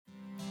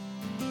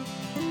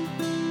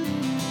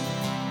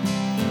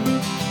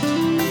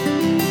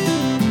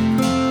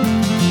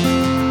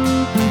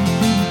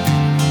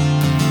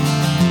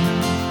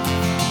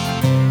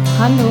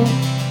Hello,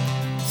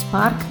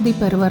 spark the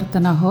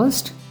పరివర్తన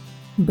host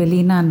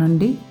బెలీనా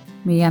నుండి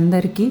మీ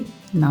అందరికీ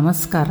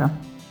నమస్కారం.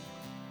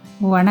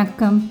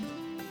 వణక్కం,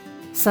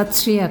 సత్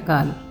శ్రీ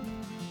అకాల్,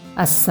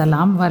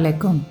 అస్సలాం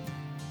వాలేకుం,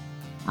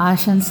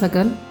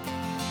 ఆశంసగల్.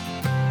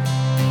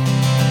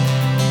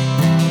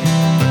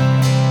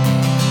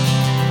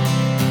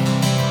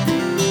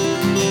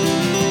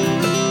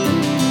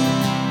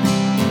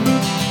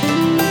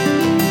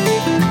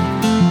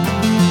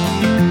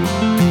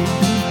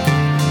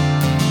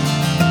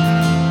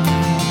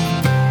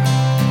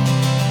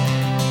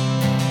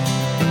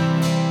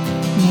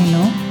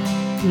 నేను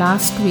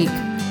లాస్ట్ వీక్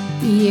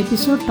ఈ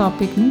ఎపిసోడ్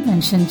టాపిక్ని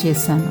మెన్షన్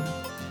చేశాను.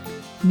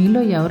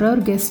 మీలో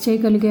ఎవరెవరు గెస్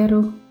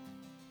చేయగలిగారు?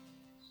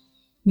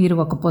 మీరు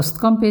ఒక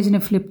పుస్తకం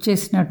పేజీని ఫ్లిప్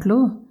చేసినట్లు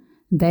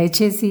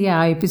దయచేసి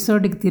ఆ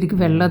ఎపిసోడ్కి తిరిగి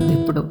వెళ్ళొద్దు.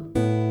 ఇప్పుడు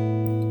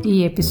ఈ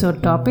ఎపిసోడ్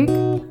టాపిక్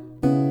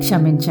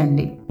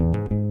క్షమించండి.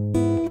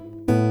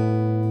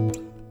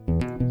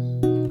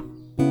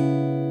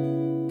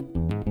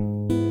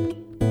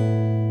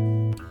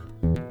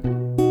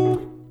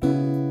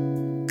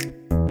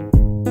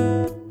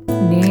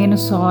 నేను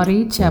సారీ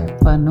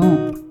చెప్పను.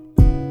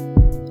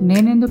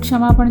 నేనెందుకు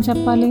క్షమాపణ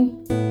చెప్పాలి?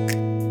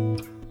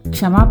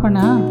 క్షమాపణ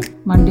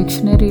మన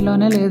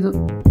డిక్షనరీలోనే లేదు.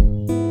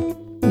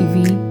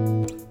 ఇవి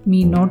మీ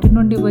నోటి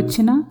నుండి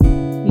వచ్చిన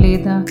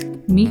లేదా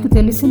మీకు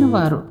తెలిసిన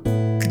వారు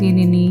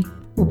దీనిని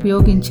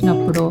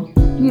ఉపయోగించినప్పుడో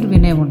మీరు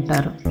వినే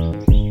ఉంటారు.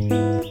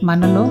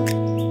 మనలో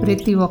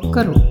ప్రతి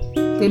ఒక్కరూ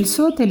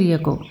తెలుసో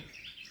తెలియకో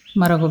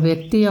మరొక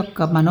వ్యక్తి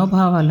యొక్క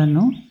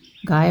మనోభావాలను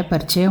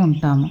గాయపరిచే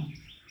ఉంటాము,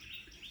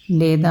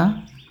 లేదా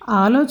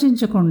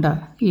ఆలోచించకుండా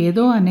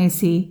ఏదో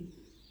అనేసి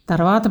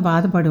తర్వాత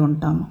బాధపడి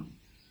ఉంటాము.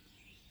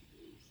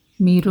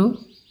 మీరు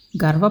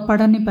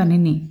గర్వపడని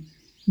పనిని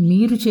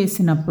మీరు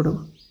చేసినప్పుడు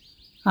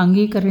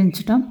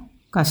అంగీకరించటం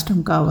కష్టం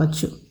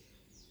కావచ్చు.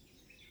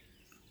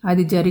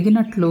 అది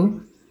జరిగినట్లు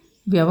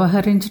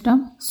వ్యవహరించటం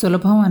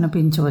సులభం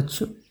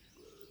అనిపించవచ్చు.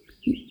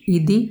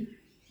 ఇది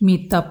మీ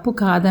తప్పు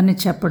కాదని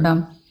చెప్పడం,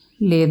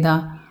 లేదా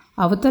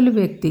అవతలి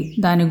వ్యక్తి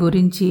దాని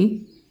గురించి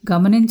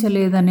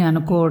గమనించలేదని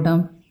అనుకోవడం,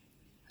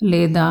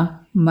 లేదా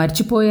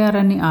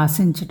మర్చిపోయారని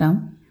ఆశించటం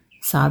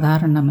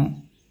సాధారణమే.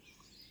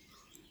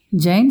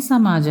 జైన్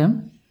సమాజం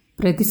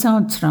ప్రతి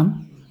సంవత్సరం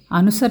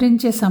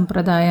అనుసరించే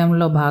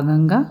సంప్రదాయంలో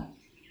భాగంగా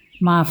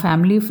మా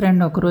ఫ్యామిలీ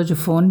ఫ్రెండ్ ఒకరోజు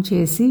ఫోన్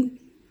చేసి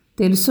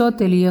తెలుసో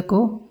తెలియకో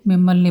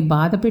మిమ్మల్ని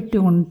బాధపెట్టి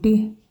ఉంటే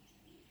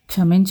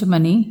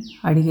క్షమించమని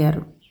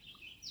అడిగారు.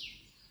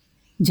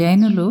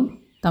 జైనులు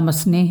తమ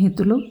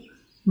స్నేహితులు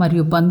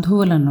మరియు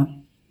బంధువులను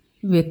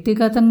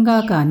వ్యక్తిగతంగా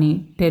కానీ,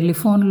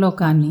 టెలిఫోన్లో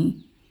కానీ,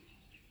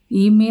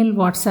 ఈమెయిల్,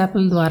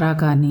 వాట్సాప్ల ద్వారా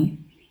కానీ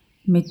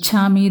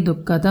మిచ్ఛామి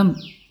దుఃఖదం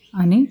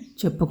అని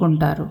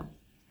చెప్పుకుంటారు.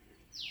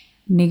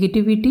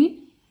 నెగిటివిటీ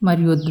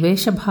మరియు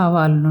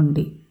ద్వేషభావాల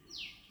నుండి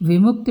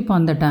విముక్తి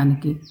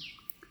పొందటానికి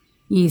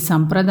ఈ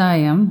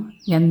సంప్రదాయం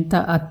ఎంత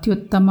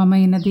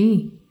అత్యుత్తమమైనది.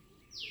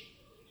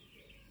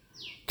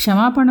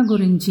 క్షమాపణ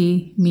గురించి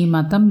మీ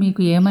మతం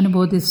మీకు ఏమని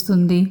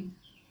బోధిస్తుంది?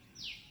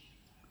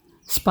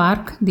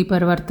 స్పార్క్ ది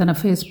పరివర్తన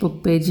ఫేస్బుక్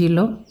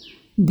పేజీలో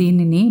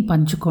దీనిని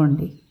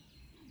పంచుకోండి.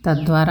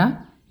 తద్వారా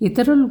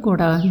ఇతరులు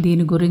కూడా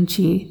దీని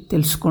గురించి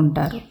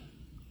తెలుసుకుంటారు.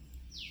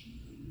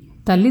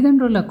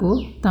 తల్లిదండ్రులకు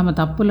తమ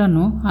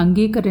తప్పులను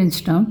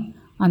అంగీకరించడం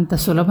అంత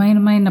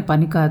సులభమైన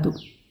పని కాదు.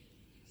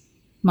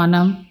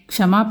 మనం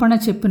క్షమాపణ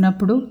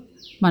చెప్పినప్పుడు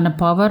మన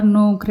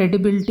పవర్ను,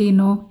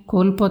 క్రెడిబిలిటీను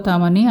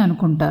కోల్పోతామని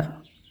అనుకుంటారు.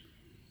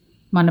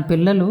 మన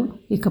పిల్లలు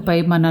ఇకపై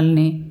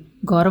మనల్ని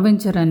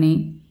గౌరవించరని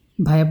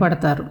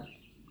భయపడతారు.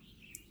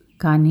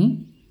 కానీ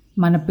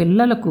మన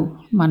పిల్లలకు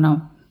మనం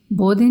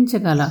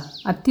బోధించగల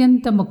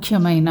అత్యంత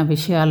ముఖ్యమైన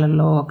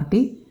విషయాలలో ఒకటి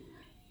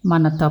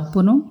మన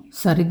తప్పును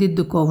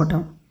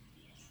సరిదిద్దుకోవటం.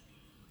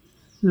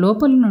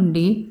 లోపల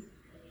నుండి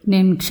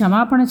నేను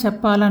క్షమాపణ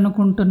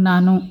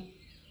చెప్పాలనుకుంటున్నాను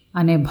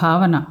అనే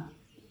భావన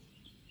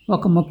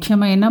ఒక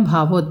ముఖ్యమైన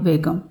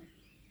భావోద్వేగం.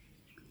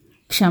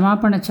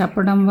 క్షమాపణ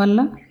చెప్పడం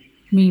వల్ల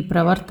మీ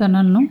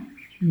ప్రవర్తనను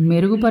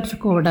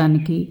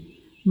మెరుగుపరుచుకోవడానికి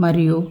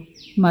మరియు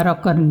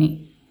మరొకరిని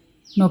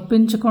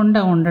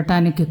నొప్పించకుండా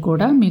ఉండటానికి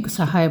కూడా మీకు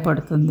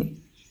సహాయపడుతుంది.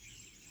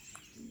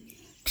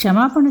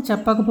 క్షమాపణ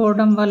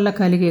చెప్పకపోవడం వల్ల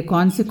కలిగే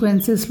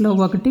కాన్సిక్వెన్సెస్లో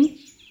ఒకటి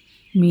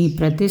మీ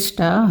ప్రతిష్ట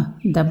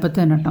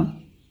దెబ్బతినటం.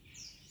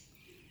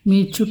 మీ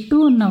చుట్టూ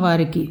ఉన్న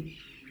వారికి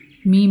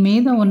మీ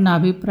మీద ఉన్న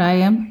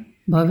అభిప్రాయం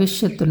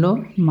భవిష్యత్తులో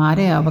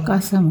మారే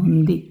అవకాశం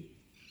ఉంది.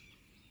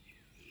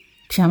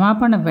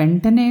 క్షమాపణ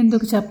వెంటనే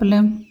ఎందుకు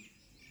చెప్పలేం?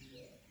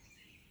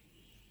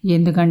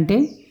 ఎందుకంటే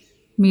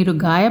మీరు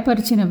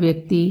గాయపరిచిన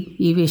వ్యక్తి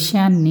ఈ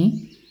విషయాన్ని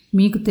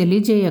మీకు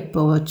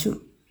తెలియజేయకపోవచ్చు.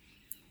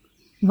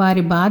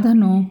 వారి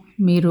బాధను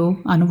మీరు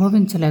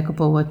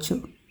అనుభవించలేకపోవచ్చు.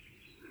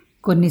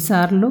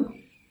 కొన్నిసార్లు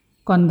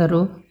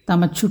కొందరు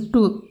తమ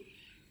చుట్టూ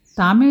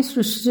తామే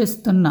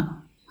సృష్టిస్తున్న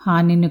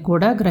హానిని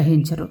కూడా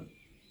గ్రహించరు.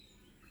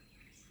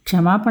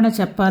 క్షమాపణ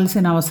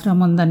చెప్పాల్సిన అవసరం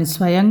ఉందని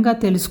స్వయంగా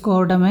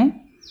తెలుసుకోవడమే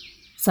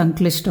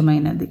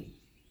సంక్లిష్టమైనది.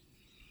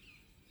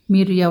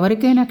 మీరు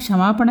ఎవరికైనా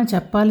క్షమాపణ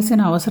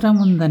చెప్పాల్సిన అవసరం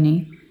ఉందని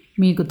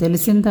మీకు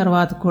తెలిసిన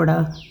తర్వాత కూడా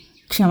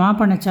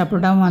క్షమాపణ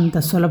చెప్పడం అంత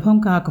సులభం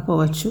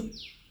కాకపోవచ్చు.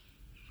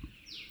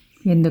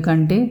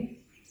 ఎందుకంటే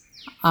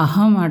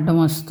అహం అడ్డం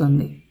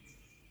వస్తుంది.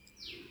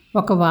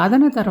 ఒక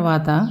వాదన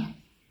తర్వాత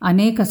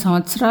అనేక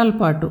సంవత్సరాల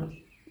పాటు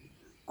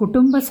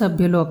కుటుంబ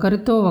సభ్యులు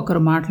ఒకరితో ఒకరు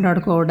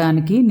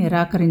మాట్లాడుకోవడానికి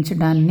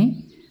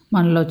నిరాకరించడాన్ని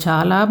మనలో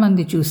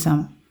చాలామంది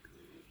చూసాం.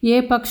 ఏ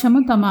పక్షము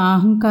తమ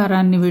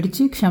అహంకారాన్ని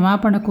విడిచి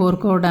క్షమాపణ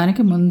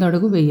కోరుకోవడానికి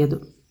ముందడుగు వేయదు.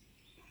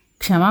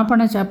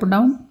 క్షమాపణ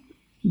చెప్పడం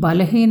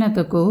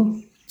బలహీనతకు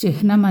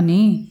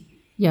చిహ్నమని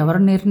ఎవరు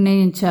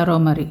నిర్ణయించారో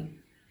మరి.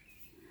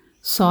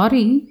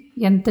 సారీ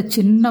ఎంత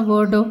చిన్న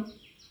వర్డో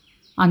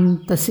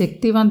అంత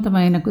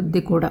శక్తివంతమైన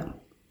కొద్ది కూడా.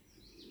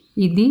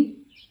 ఇది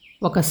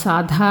ఒక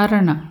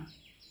సాధారణ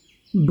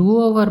డూ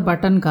ఓవర్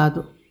బటన్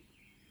కాదు.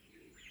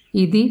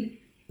 ఇది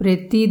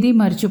ప్రతిదీ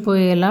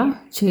మర్చిపోయేలా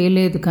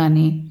చేయలేదు,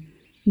 కానీ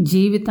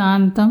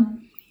జీవితాంతం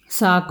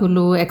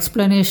సాకులు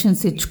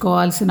ఎక్స్ప్లెనేషన్స్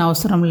ఇచ్చుకోవాల్సిన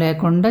అవసరం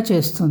లేకుండా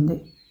చేస్తుంది.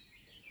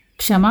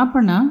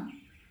 క్షమాపణ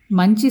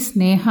మంచి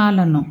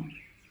స్నేహాలను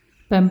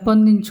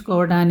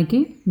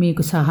పెంపొందించుకోవడానికి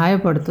మీకు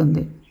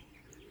సహాయపడుతుంది.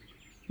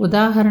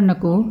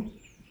 ఉదాహరణకు,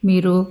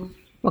 మీరు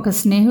ఒక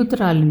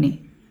స్నేహితురాలిని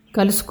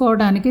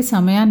కలుసుకోవడానికి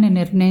సమయాన్ని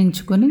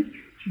నిర్ణయించుకుని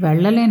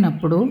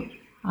వెళ్ళలేనప్పుడు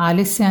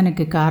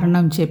ఆలస్యానికి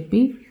కారణం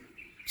చెప్పి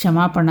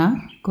క్షమాపణ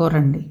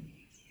కోరండి.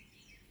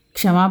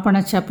 క్షమాపణ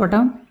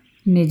చెప్పడం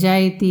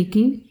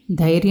నిజాయితీకి,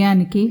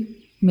 ధైర్యానికి,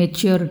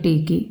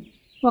 మెచ్యూరిటీకి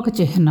ఒక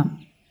చిహ్నం.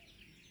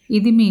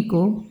 ఇది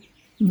మీకు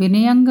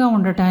వినయంగా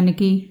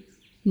ఉండటానికి,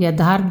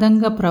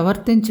 యథార్థంగా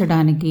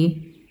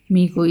ప్రవర్తించడానికి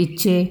మీకు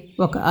ఇచ్చే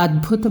ఒక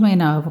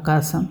అద్భుతమైన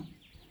అవకాశం.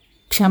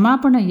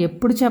 క్షమాపణ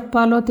ఎప్పుడు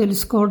చెప్పాలో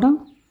తెలుసుకోవడం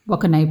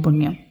ఒక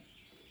నైపుణ్యం.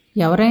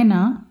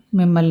 ఎవరైనా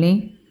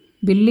మిమ్మల్ని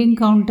బిల్లింగ్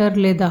కౌంటర్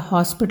లేదా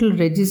హాస్పిటల్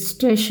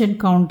రిజిస్ట్రేషన్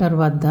కౌంటర్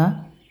వద్ద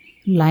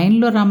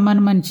లైన్లో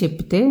రమ్మనమని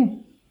చెప్తే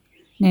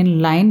నేను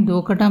లైన్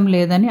దూకడం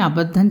లేదని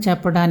అబద్ధం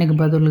చెప్పడానికి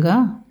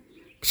బదులుగా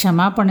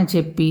క్షమాపణ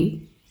చెప్పి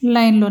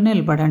లైన్లో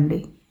నిలబడండి.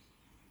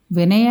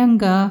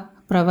 వినయంగా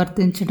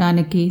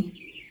ప్రవర్తించడానికి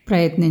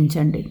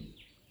ప్రయత్నించండి.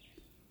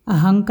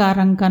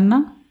 అహంకారం కన్నా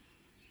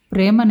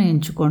ప్రేమను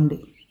ఎంచుకోండి.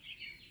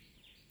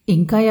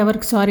 ఇంకా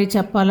ఎవరికి సారీ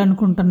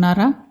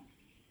చెప్పాలనుకుంటున్నారా?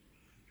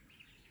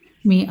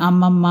 మీ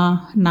అమ్మమ్మ,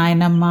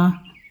 నాయనమ్మ,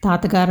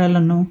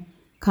 తాతగారులను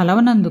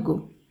కలవనందుకు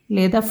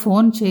లేదా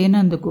ఫోన్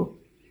చేయనందుకు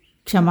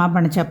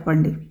క్షమాపణ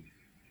చెప్పండి.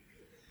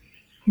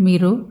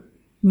 మీరు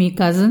మీ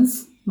కజిన్స్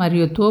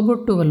మరియు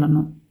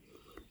తోబుట్టువులను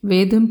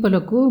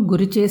వేధింపులకు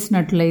గురి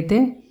చేసినట్లయితే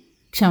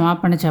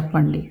క్షమాపణ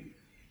చెప్పండి.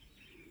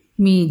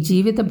 మీ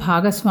జీవిత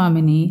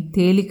భాగస్వామిని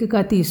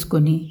తేలికగా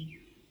తీసుకొని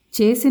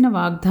చేసిన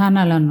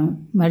వాగ్దానాలను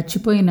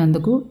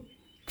మర్చిపోయినందుకు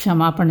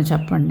క్షమాపణ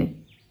చెప్పండి.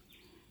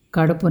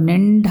 కడుపు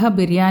నిండా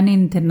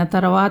బిర్యానీని తిన్న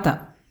తర్వాత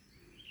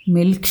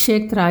మిల్క్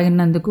షేక్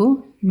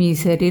త్రాగినందుకు మీ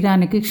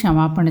శరీరానికి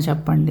క్షమాపణ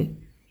చెప్పండి.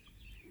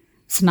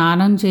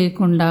 స్నానం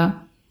చేయకుండా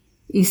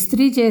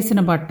ఇస్త్రీ చేసిన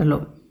బట్టలు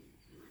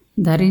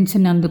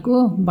ధరించినందుకు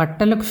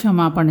బట్టలకు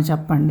క్షమాపణ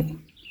చెప్పండి.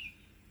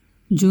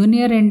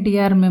 జూనియర్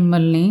ఎన్టీఆర్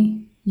మిమ్మల్ని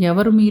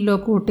ఎవరు మీలో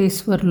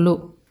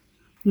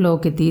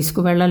కోటేశ్వర్లులోకి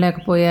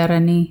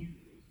తీసుకువెళ్ళలేకపోయారని,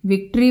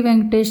 విక్టరీ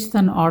వెంకటేష్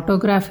తన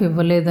ఆటోగ్రాఫ్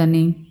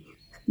ఇవ్వలేదని,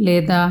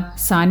 లేదా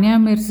సానియా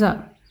మిర్జా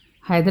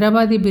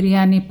హైదరాబాదీ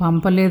బిర్యానీ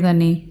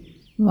పంపలేదని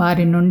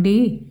వారి నుండి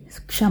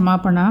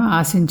క్షమాపణ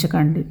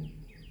ఆశించకండి.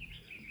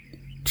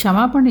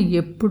 క్షమాపణ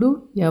ఎప్పుడు,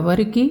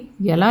 ఎవరికి,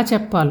 ఎలా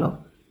చెప్పాలో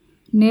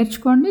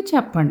నేర్చుకోండి,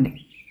 చెప్పండి.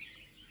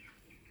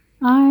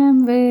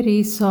 ఐఎమ్ వెరీ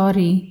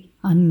సారీ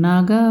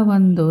అన్నాగా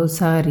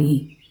వందోసారి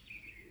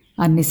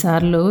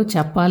అన్నిసార్లు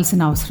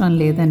చెప్పాల్సిన అవసరం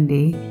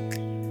లేదండి.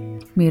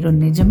 మీరు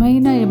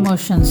నిజమైన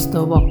ఎమోషన్స్తో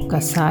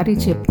ఒక్కసారి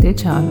చెప్తే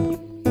చాలు.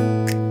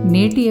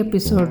 నేటి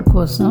ఎపిసోడ్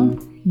కోసం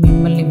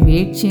మిమ్మల్ని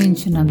వెయిట్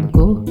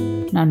చేయించినందుకు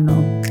నన్ను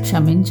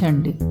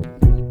క్షమించండి.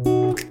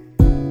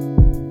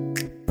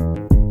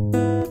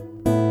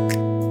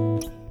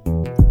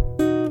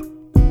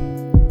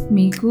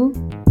 మీకు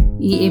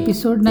ఈ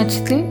ఎపిసోడ్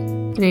నచ్చితే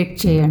రేట్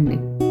చేయండి.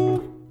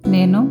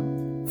 నేను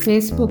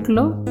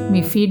ఫేస్బుక్లో మీ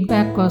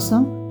ఫీడ్బ్యాక్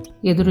కోసం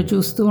ఎదురు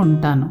చూస్తూ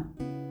ఉంటాను.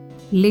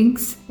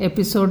 లింక్స్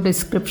ఎపిసోడ్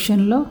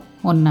డిస్క్రిప్షన్లో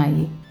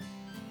ఉన్నాయి.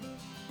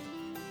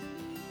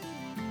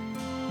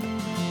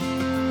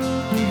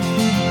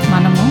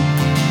 మనము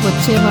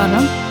వచ్చే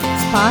వారం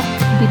స్పార్క్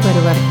ది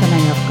పరివర్తన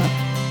యొక్క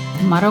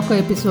మరొక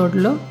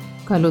ఎపిసోడ్లో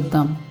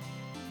కలుద్దాం.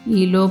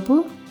 ఈలోపు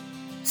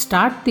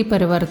స్టార్ట్ ది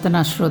పరివర్తన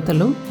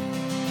శ్రోతలు